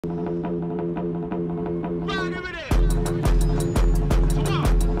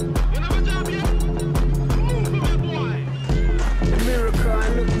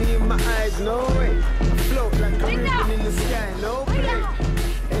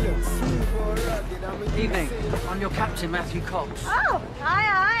Evening. I'm your captain, Matthew Cox. Oh,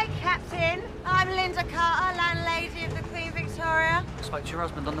 hi, Captain. I'm Linda Carter, landlady of the Queen Victoria. I spoke to your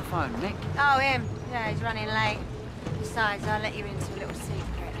husband on the phone, Nick. Oh, him? Yeah, he's running late. Besides, I'll let you into a little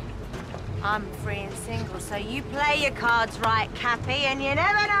secret. I'm free and single, so you play your cards right, Cappy, and you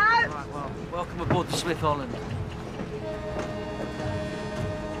never know. Right, well, welcome aboard the Smith Holland.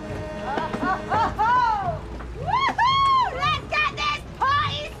 Woohoo! Let's get this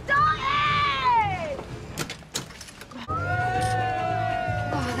party started!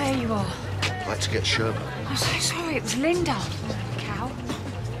 Oh, there you are. I'd like to get sherbet. I'm so sorry, it was Linda. Cow.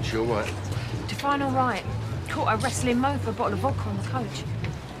 She all right? Define all right. Caught her wrestling Mo for a bottle of vodka on the coach.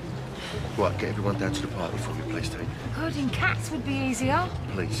 Right, get everyone down to the party for me, please, Tate. Herding cats would be easier.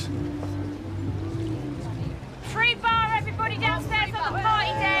 Please. Free bar, everybody downstairs on the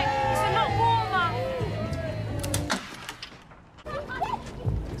party deck. It's a lot warmer.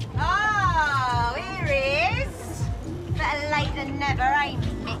 Oh, here he is. Better late than never, ain't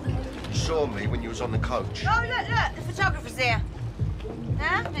Mick? You saw me when you was on the coach. Oh, look, the photographer's here.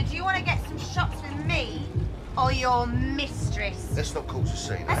 Huh? Now, do you want to get some shots with me or your mistress? Let's not cause a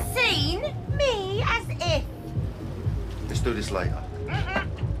scene, A eh? scene? Me? As if? Let's do this later.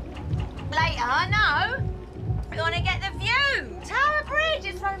 Later, no. We want to get the view. Tower Bridge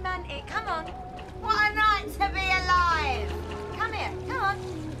is romantic. Come on. What a night to be alive. Come here. Come on.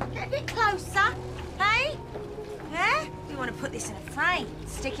 Get a bit closer. Hey? Yeah? We want to put this in a frame.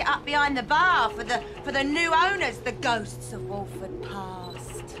 Stick it up behind the bar for the new owners, the ghosts of Walford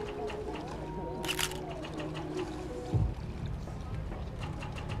past.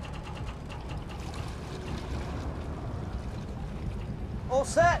 All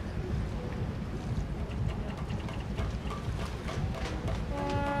set?